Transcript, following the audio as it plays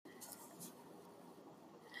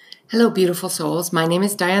Hello, beautiful souls. My name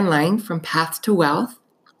is Diane Lang from Path to Wealth.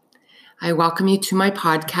 I welcome you to my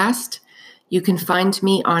podcast. You can find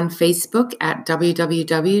me on Facebook at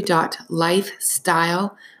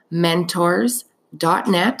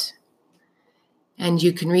www.lifestylementors.net. And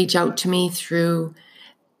you can reach out to me through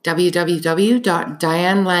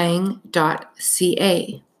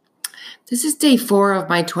www.dianelang.ca. This is day 4 of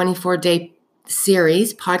my 24-day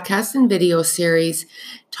series, podcast and video series,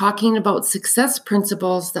 talking about success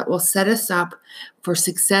principles that will set us up for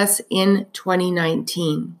success in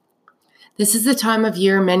 2019. This is the time of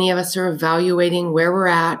year many of us are evaluating where we're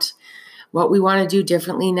at, what we want to do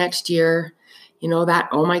differently next year. You know that,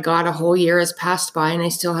 oh my God, a whole year has passed by and I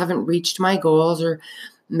still haven't reached my goals or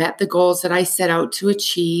met the goals that I set out to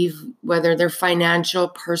achieve, whether they're financial,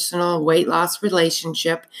 personal, weight loss,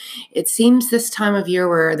 relationship. It seems this time of year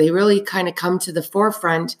where they really kind of come to the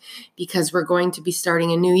forefront because we're going to be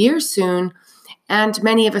starting a new year soon. And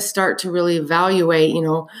many of us start to really evaluate,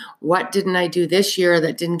 what didn't I do this year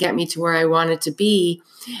that didn't get me to where I wanted to be?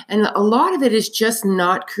 And a lot of it is just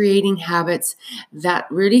not creating habits that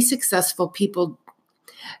really successful people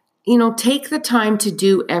take the time to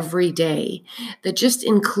do every day, that just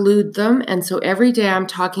include them. And so every day I'm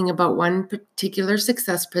talking about one particular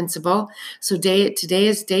success principle. So today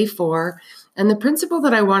is day 4. And the principle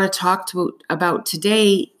that I want to talk about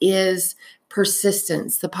today is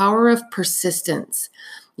persistence, the power of persistence.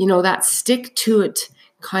 That stick to it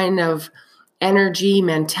kind of energy,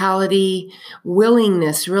 mentality,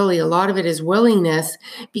 willingness, really a lot of it is willingness,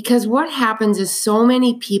 because what happens is so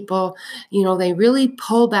many people, they really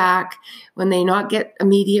pull back when they not get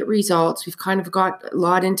immediate results. We've kind of got a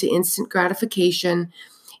lot into instant gratification,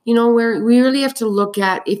 where we really have to look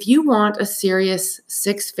at, if you want a serious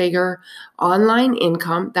 6-figure online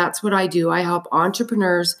income, that's what I do. I help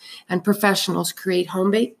entrepreneurs and professionals create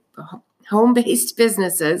home-based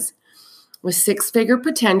businesses with 6-figure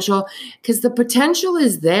potential, because the potential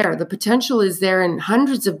is there. The potential is there in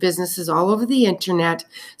hundreds of businesses all over the internet.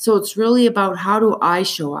 So it's really about, how do I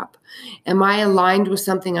show up? Am I aligned with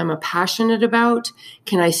something I'm passionate about?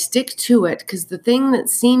 Can I stick to it? Because the thing that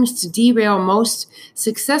seems to derail most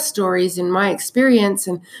success stories, in my experience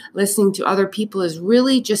and listening to other people, is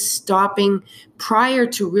really just stopping prior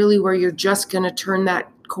to really where you're just going to turn that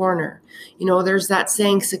corner. There's that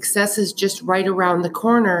saying, success is just right around the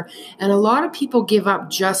corner. And a lot of people give up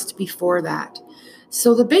just before that.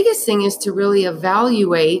 So the biggest thing is to really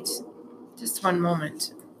evaluate, just one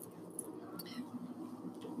moment.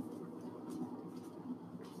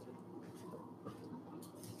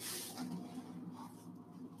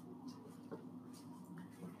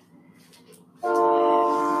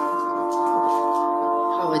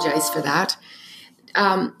 Apologize for that.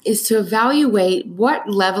 Is to evaluate what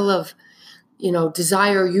level of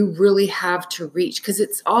desire you really have to reach, because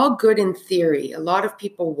it's all good in theory. A lot of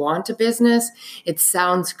people want a business. It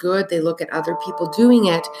sounds good. They look at other people doing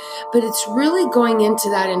it, but it's really going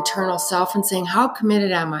into that internal self and saying, how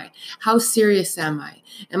committed am I? How serious am I?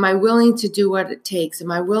 Am I willing to do what it takes?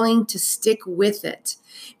 Am I willing to stick with it?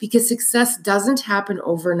 Because success doesn't happen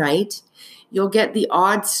overnight. You'll get the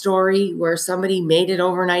odd story where somebody made it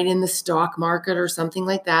overnight in the stock market or something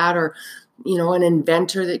like that, or an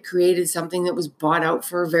inventor that created something that was bought out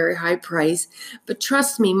for a very high price. But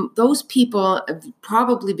trust me, those people have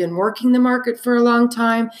probably been working the market for a long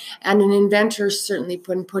time, and an inventor certainly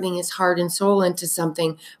putting his heart and soul into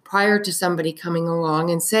something prior to somebody coming along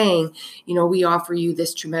and saying, we offer you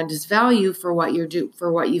this tremendous value for what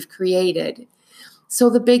you've created. So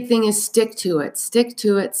the big thing is stick to it, stick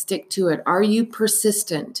to it, stick to it. Are you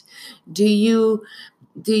persistent? Do you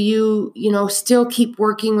still keep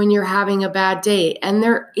working when you're having a bad day? And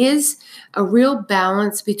there is a real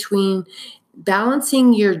balance between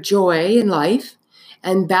balancing your joy in life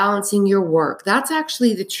and balancing your work. That's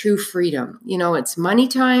actually the true freedom. It's money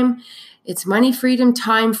time, it's money freedom,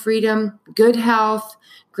 time freedom, good health,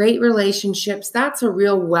 great relationships. That's a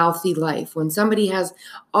real wealthy life when somebody has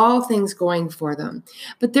all things going for them.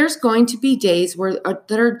 But there's going to be days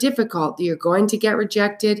that are difficult. You're going to get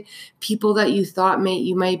rejected. People that you thought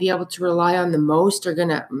you might be able to rely on the most are going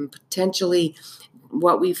to potentially,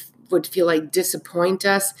 what we would feel like, disappoint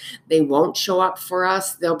us. They won't show up for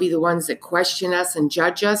us. They'll be the ones that question us and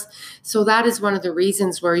judge us. So that is one of the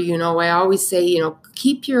reasons where, I always say,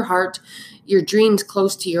 keep your heart, your dreams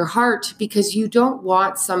close to your heart, because you don't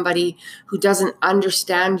want somebody who doesn't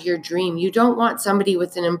understand your dream. You don't want somebody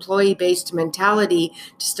with an employee-based mentality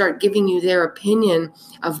to start giving you their opinion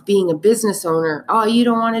of being a business owner. Oh, you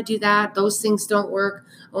don't want to do that. Those things don't work.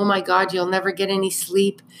 Oh my God, you'll never get any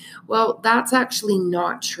sleep. Well, that's actually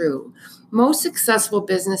not true. Most successful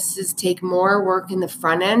businesses take more work in the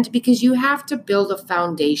front end because you have to build a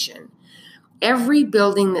foundation. Every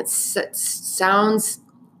building that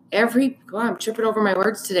I'm tripping over my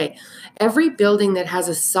words today. Every building that has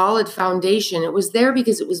a solid foundation, it was there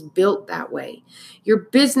because it was built that way. Your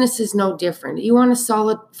business is no different. You want a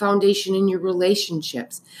solid foundation in your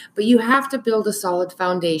relationships, but you have to build a solid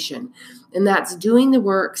foundation. And that's doing the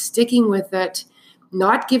work, sticking with it,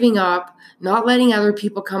 not giving up, not letting other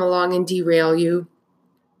people come along and derail you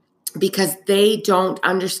because they don't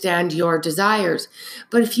understand your desires.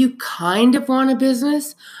 But if you kind of want a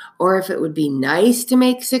business, or if it would be nice to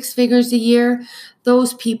make 6 figures a year,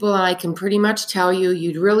 those people, I can pretty much tell you,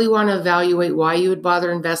 you'd really want to evaluate why you would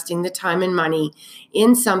bother investing the time and money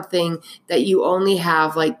in something that you only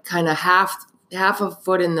have like kind of half a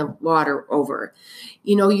foot in the water over.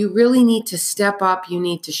 You really need to step up. You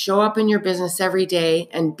need to show up in your business every day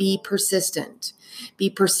and be persistent. Be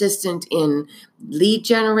persistent in lead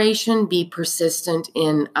generation. Be persistent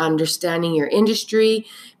in understanding your industry.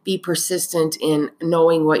 Be persistent in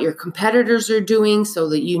knowing what your competitors are doing so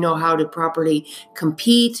that you know how to properly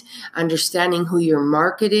compete, understanding who your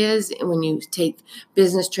market is. And when you take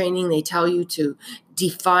business training, they tell you to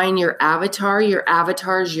define your avatar. Your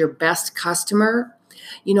avatar is your best customer.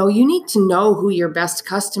 You need to know who your best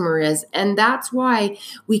customer is. And that's why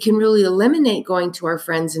we can really eliminate going to our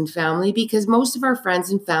friends and family, because most of our friends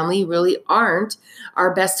and family really aren't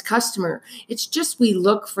our best customer. It's just we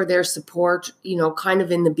look for their support, kind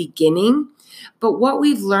of in the beginning. But what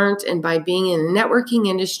we've learned, and by being in the networking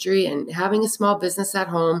industry and having a small business at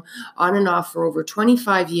home on and off for over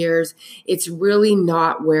 25 years, it's really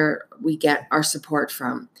not where we get our support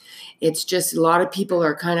from. It's just a lot of people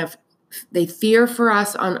are they fear for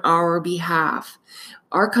us on our behalf.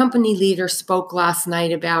 Our company leader spoke last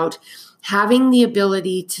night about having the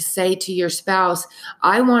ability to say to your spouse,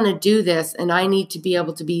 I want to do this and I need to be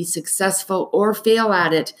able to be successful or fail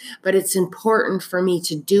at it, but it's important for me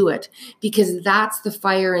to do it, because that's the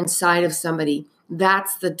fire inside of somebody.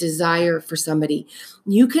 That's the desire for somebody.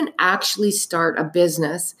 You can actually start a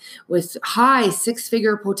business with high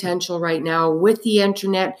 6-figure potential right now with the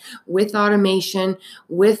internet, with automation,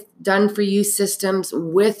 with done-for-you systems,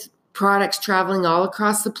 with products traveling all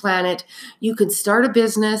across the planet. You could start a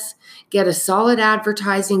business, get a solid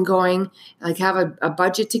advertising going, like have a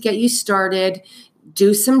budget to get you started,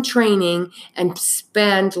 do some training, and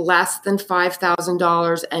spend less than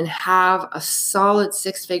 $5,000 and have a solid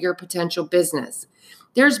 6-figure potential business.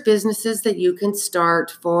 There's businesses that you can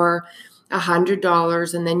start for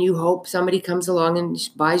 $100, and then you hope somebody comes along and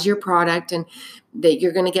buys your product, and that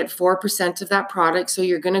you're going to get 4% of that product. So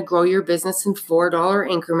you're going to grow your business in $4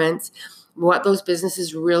 increments. What those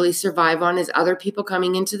businesses really survive on is other people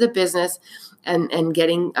coming into the business and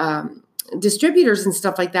getting distributors and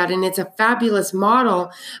stuff like that. And it's a fabulous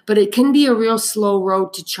model, but it can be a real slow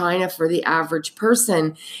road to China for the average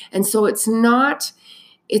person. And so it's not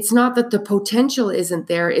that the potential isn't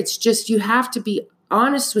there. It's just you have to be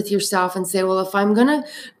honest with yourself and say, well, if I'm going to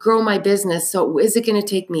grow my business, so is it going to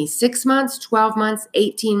take me 6 months, 12 months,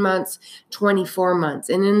 18 months, 24 months?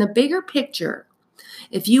 And in the bigger picture,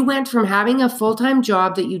 if you went from having a full-time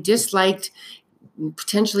job that you disliked,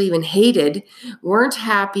 potentially even hated, weren't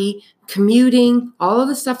happy, commuting, all of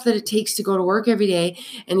the stuff that it takes to go to work every day,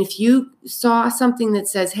 and if you saw something that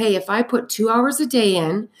says, hey, if I put 2 hours a day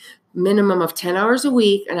in, minimum of 10 hours a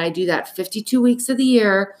week, and I do that 52 weeks of the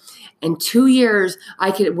year, in 2 years, I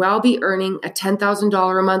could well be earning a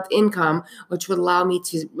 $10,000 a month income, which would allow me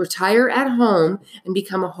to retire at home and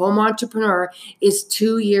become a home entrepreneur, is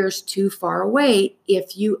 2 years too far away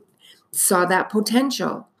if you saw that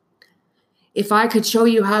potential. If I could show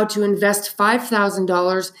you how to invest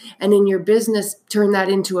 $5,000 and in your business turn that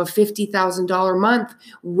into a $50,000 month,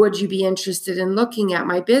 would you be interested in looking at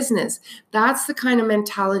my business? That's the kind of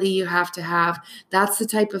mentality you have to have. That's the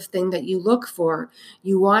type of thing that you look for.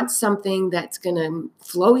 You want something that's going to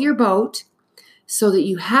float your boat so that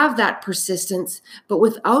you have that persistence, but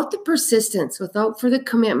without the persistence, without for the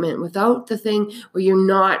commitment, without the thing where you're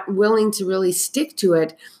not willing to really stick to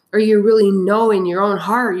it, or you really know in your own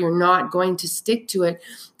heart you're not going to stick to it,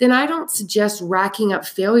 then I don't suggest racking up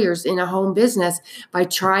failures in a home business by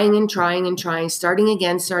trying and trying and trying, starting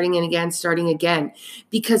again, starting and again, starting again.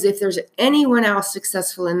 Because if there's anyone else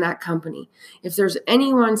successful in that company, if there's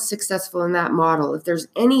anyone successful in that model, if there's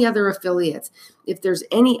any other affiliates, if there's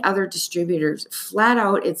any other distributors, flat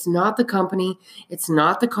out, it's not the company, it's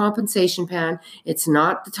not the compensation plan, it's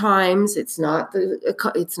not the times, it's not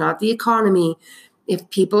the economy. If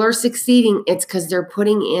people are succeeding, it's because they're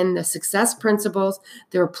putting in the success principles,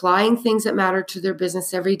 they're applying things that matter to their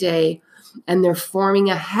business every day, and they're forming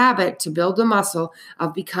a habit to build the muscle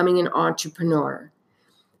of becoming an entrepreneur.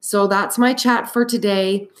 So that's my chat for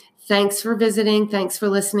today. Thanks for visiting. Thanks for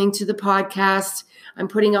listening to the podcast. I'm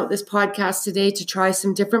putting out this podcast today to try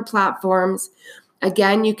some different platforms.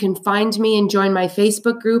 Again, you can find me and join my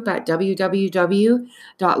Facebook group at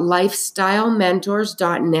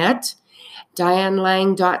www.lifestylementors.net,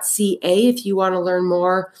 dianelang.ca if you want to learn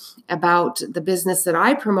more about the business that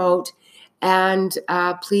I promote. And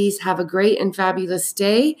please have a great and fabulous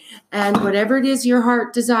day. And whatever it is your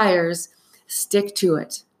heart desires, stick to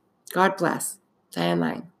it. God bless. Diane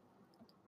Lang.